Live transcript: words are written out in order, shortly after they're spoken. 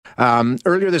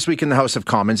Earlier this week in the House of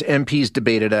Commons, MPs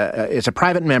debated it's a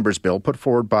private member's bill put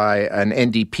forward by an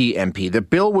NDP MP. The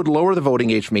bill would lower the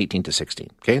voting age from 18 to 16.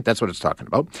 Okay, that's what it's talking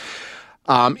about.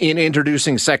 In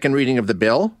introducing second reading of the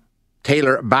bill,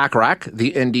 Taylor Bachrach,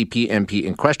 the NDP MP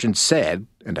in question, said,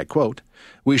 and I quote,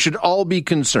 "We should all be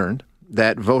concerned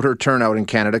that voter turnout in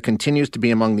Canada continues to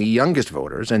be among the youngest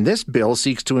voters, and this bill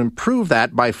seeks to improve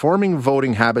that by forming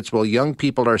voting habits while young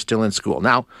people are still in school."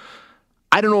 Now,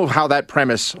 I don't know how that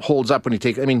premise holds up when you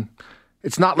take,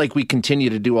 it's not like we continue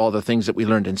to do all the things that we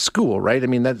learned in school, right?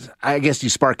 I guess you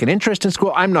spark an interest in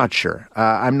school. I'm not sure.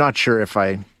 I'm not sure if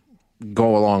I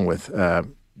go along with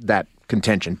that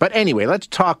contention. But anyway, let's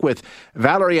talk with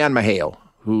Valérie-Anne Mahéo,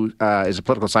 who is a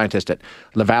political scientist at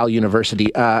Laval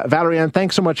University. Valérie-Anne,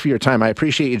 thanks so much for your time. I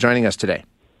appreciate you joining us today.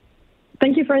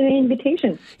 Thank you for the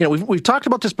invitation. We've talked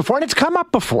about this before, and it's come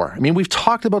up before. We've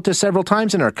talked about this several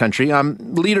times in our country.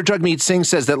 Leader Jagmeet Singh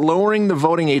says that lowering the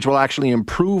voting age will actually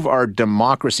improve our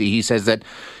democracy. He says that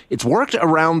it's worked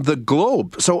around the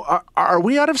globe. So are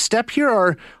we out of step here?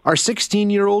 Are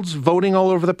 16-year-olds voting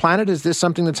all over the planet? Is this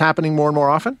something that's happening more and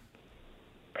more often?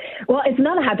 Well, it's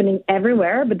not happening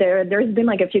everywhere, but there's been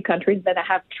a few countries that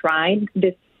have tried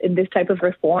this type of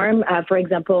reform. For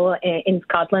example, in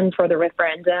Scotland for the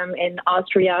referendum, in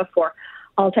Austria for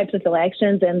all types of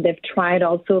elections, and they've tried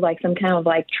also some kind of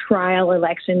trial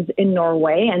elections in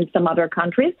Norway and some other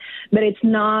countries. But it's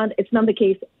not the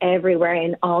case everywhere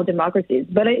in all democracies.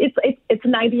 But it's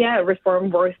an idea, a reform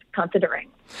worth considering.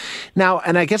 Now,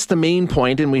 and I guess the main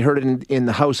point, and we heard it in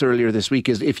the House earlier this week,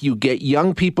 is if you get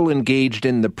young people engaged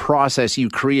in the process, you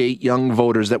create young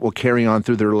voters that will carry on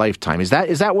through their lifetime. Is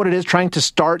that what it is, trying to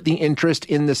start the interest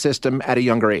in the system at a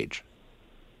younger age?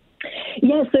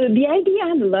 Yeah, so the idea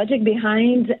and the logic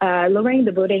behind lowering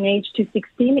the voting age to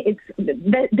 16 is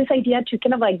this idea to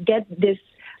kind of get this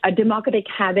a democratic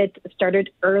habit started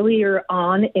earlier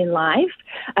on in life,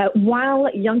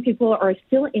 while young people are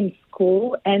still in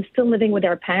school and still living with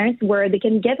their parents, where they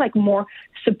can get more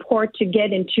support to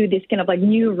get into this kind of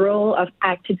new role of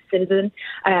acting citizen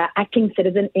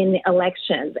in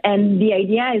elections. And the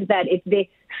idea is that if they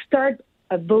start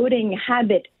a voting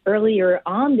habit earlier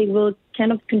on, they will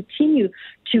kind of continue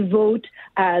to vote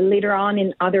later on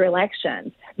in other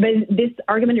elections. But this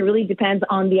argument really depends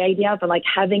on the idea of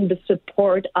having the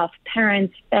support of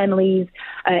parents, families,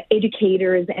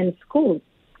 educators, and schools.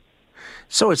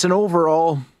 So it's an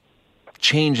overall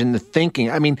change in the thinking.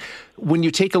 When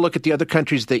you take a look at the other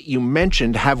countries that you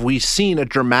mentioned, have we seen a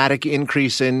dramatic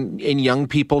increase in young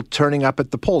people turning up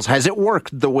at the polls? Has it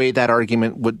worked the way that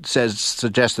argument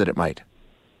suggests that it might?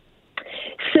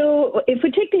 So if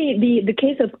we take the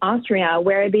case of Austria,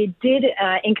 where they did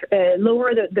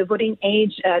lower the voting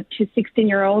age to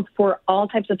 16-year-olds for all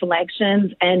types of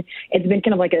elections, and it's been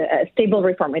kind of a stable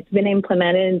reform. It's been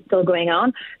implemented and still going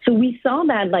on. So we saw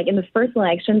that in the first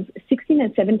elections, 16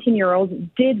 and 17-year-olds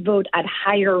did vote at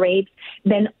higher rates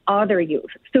than other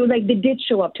youth. So they did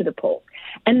show up to the polls.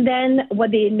 And then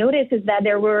what they noticed is that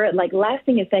there were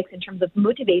lasting effects in terms of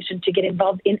motivation to get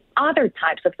involved in other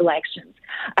types of elections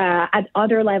at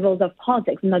other levels of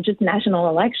politics, not just national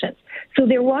elections. So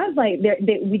there was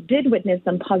we did witness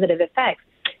some positive effects.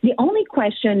 The only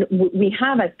question we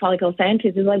have as political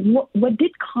scientists is what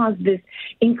did cause this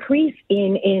increase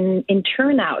in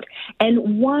turnout?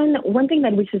 And one thing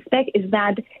that we suspect is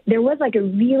that there was a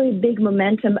really big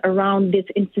momentum around this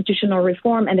institutional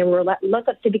reform, and there were lots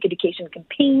of civic education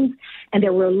campaigns, and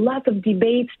there were lots of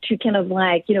debates to kind of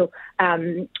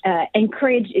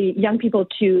encourage young people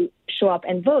to show up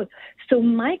and vote. So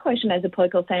my question as a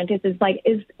political scientist is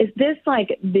is this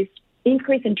this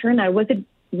increase in turnout, was it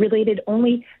related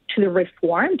only to the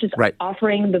reform, just right,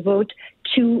 offering the vote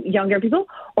to younger people,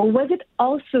 or was it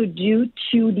also due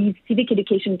to these civic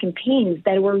education campaigns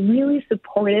that were really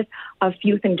supportive of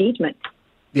youth engagement?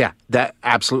 Yeah, that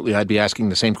absolutely. I'd be asking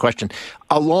the same question.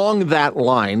 Along that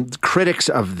line, critics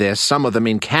of this, some of them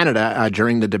in Canada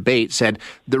during the debate, said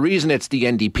the reason it's the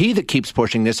NDP that keeps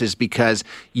pushing this is because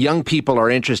young people are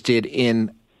interested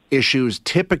in issues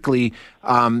typically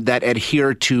that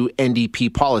adhere to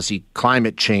NDP policy,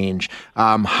 climate change,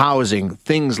 housing,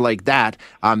 things like that.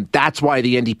 That's why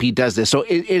the NDP does this. So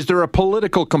is there a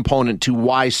political component to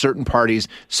why certain parties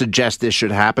suggest this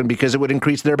should happen? Because it would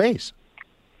increase their base.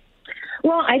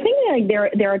 Well, I think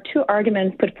there are two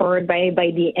arguments put forward by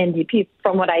the NDP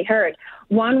from what I heard.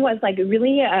 One was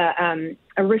really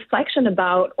a reflection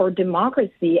about our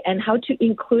democracy and how to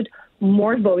include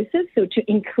more voices, so to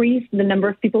increase the number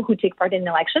of people who take part in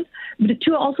elections, but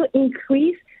to also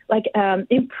increase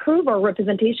improve our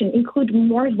representation, include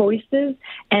more voices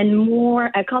and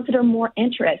more consider more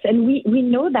interests. And we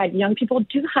know that young people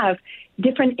do have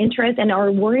different interests and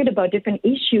are worried about different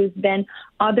issues than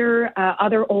other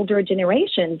older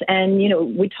generations. And,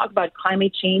 we talk about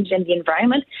climate change and the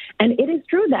environment. And it is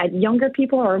true that younger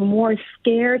people are more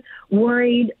scared,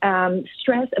 worried,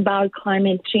 stressed about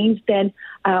climate change than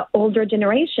older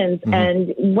generations. Mm-hmm.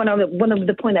 And one of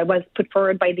the points that was put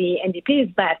forward by the NDP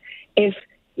is that if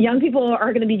young people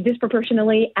are going to be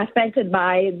disproportionately affected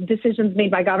by decisions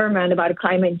made by government about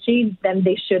climate change, then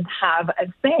they should have a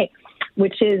say,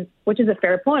 which is a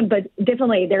fair point. But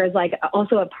definitely there is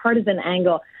also a partisan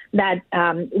angle that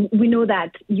we know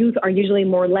that youth are usually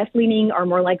more left-leaning, are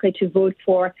more likely to vote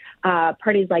for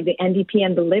parties like the NDP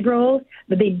and the Liberals,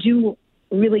 but they do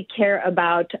really care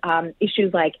about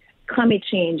issues like climate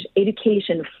change,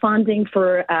 education, funding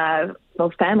for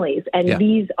families. And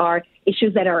these are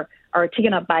issues that are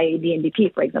taken up by the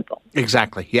NDP, for example.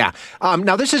 Exactly, yeah.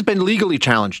 Now, this has been legally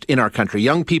challenged in our country.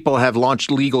 Young people have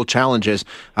launched legal challenges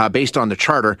based on the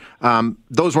charter.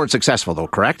 Those weren't successful, though,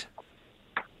 correct?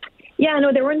 Yeah,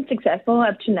 no, they weren't successful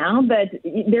up to now, but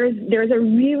there's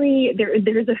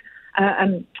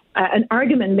an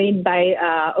argument made by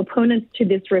opponents to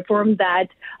this reform that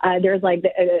there's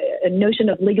a notion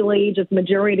of legal age of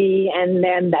majority, and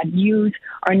then that youth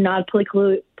are not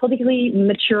politically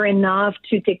mature enough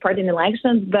to take part in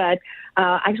elections. But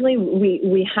actually,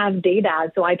 we have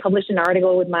data. So I published an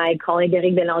article with my colleague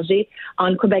Eric Bélanger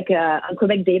on Quebec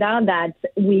data that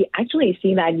we actually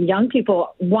see that young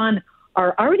people,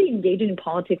 are already engaged in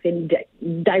politics in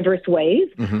diverse ways,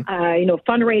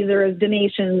 fundraisers,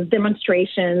 donations,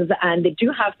 demonstrations, and they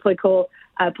do have political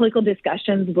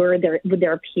discussions with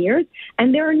their peers.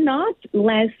 And they're not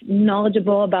less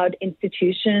knowledgeable about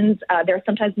institutions. They're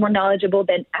sometimes more knowledgeable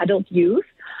than adult youth.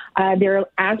 They're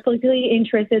as politically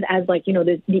interested as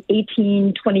the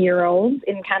 18, 20-year-olds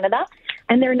in Canada.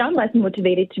 And they're not less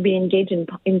motivated to be engaged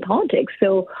in politics.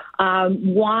 So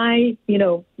why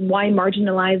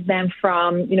marginalize them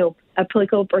from, a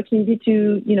political opportunity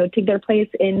to, take their place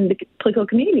in the political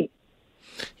community?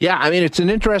 Yeah, I mean, it's an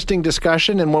interesting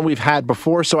discussion and one we've had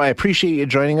before. So I appreciate you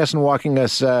joining us and walking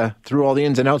us through all the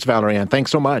ins and outs, Valérie-Anne.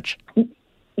 Thanks so much.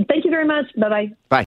 Thank you very much. Bye-bye. Bye.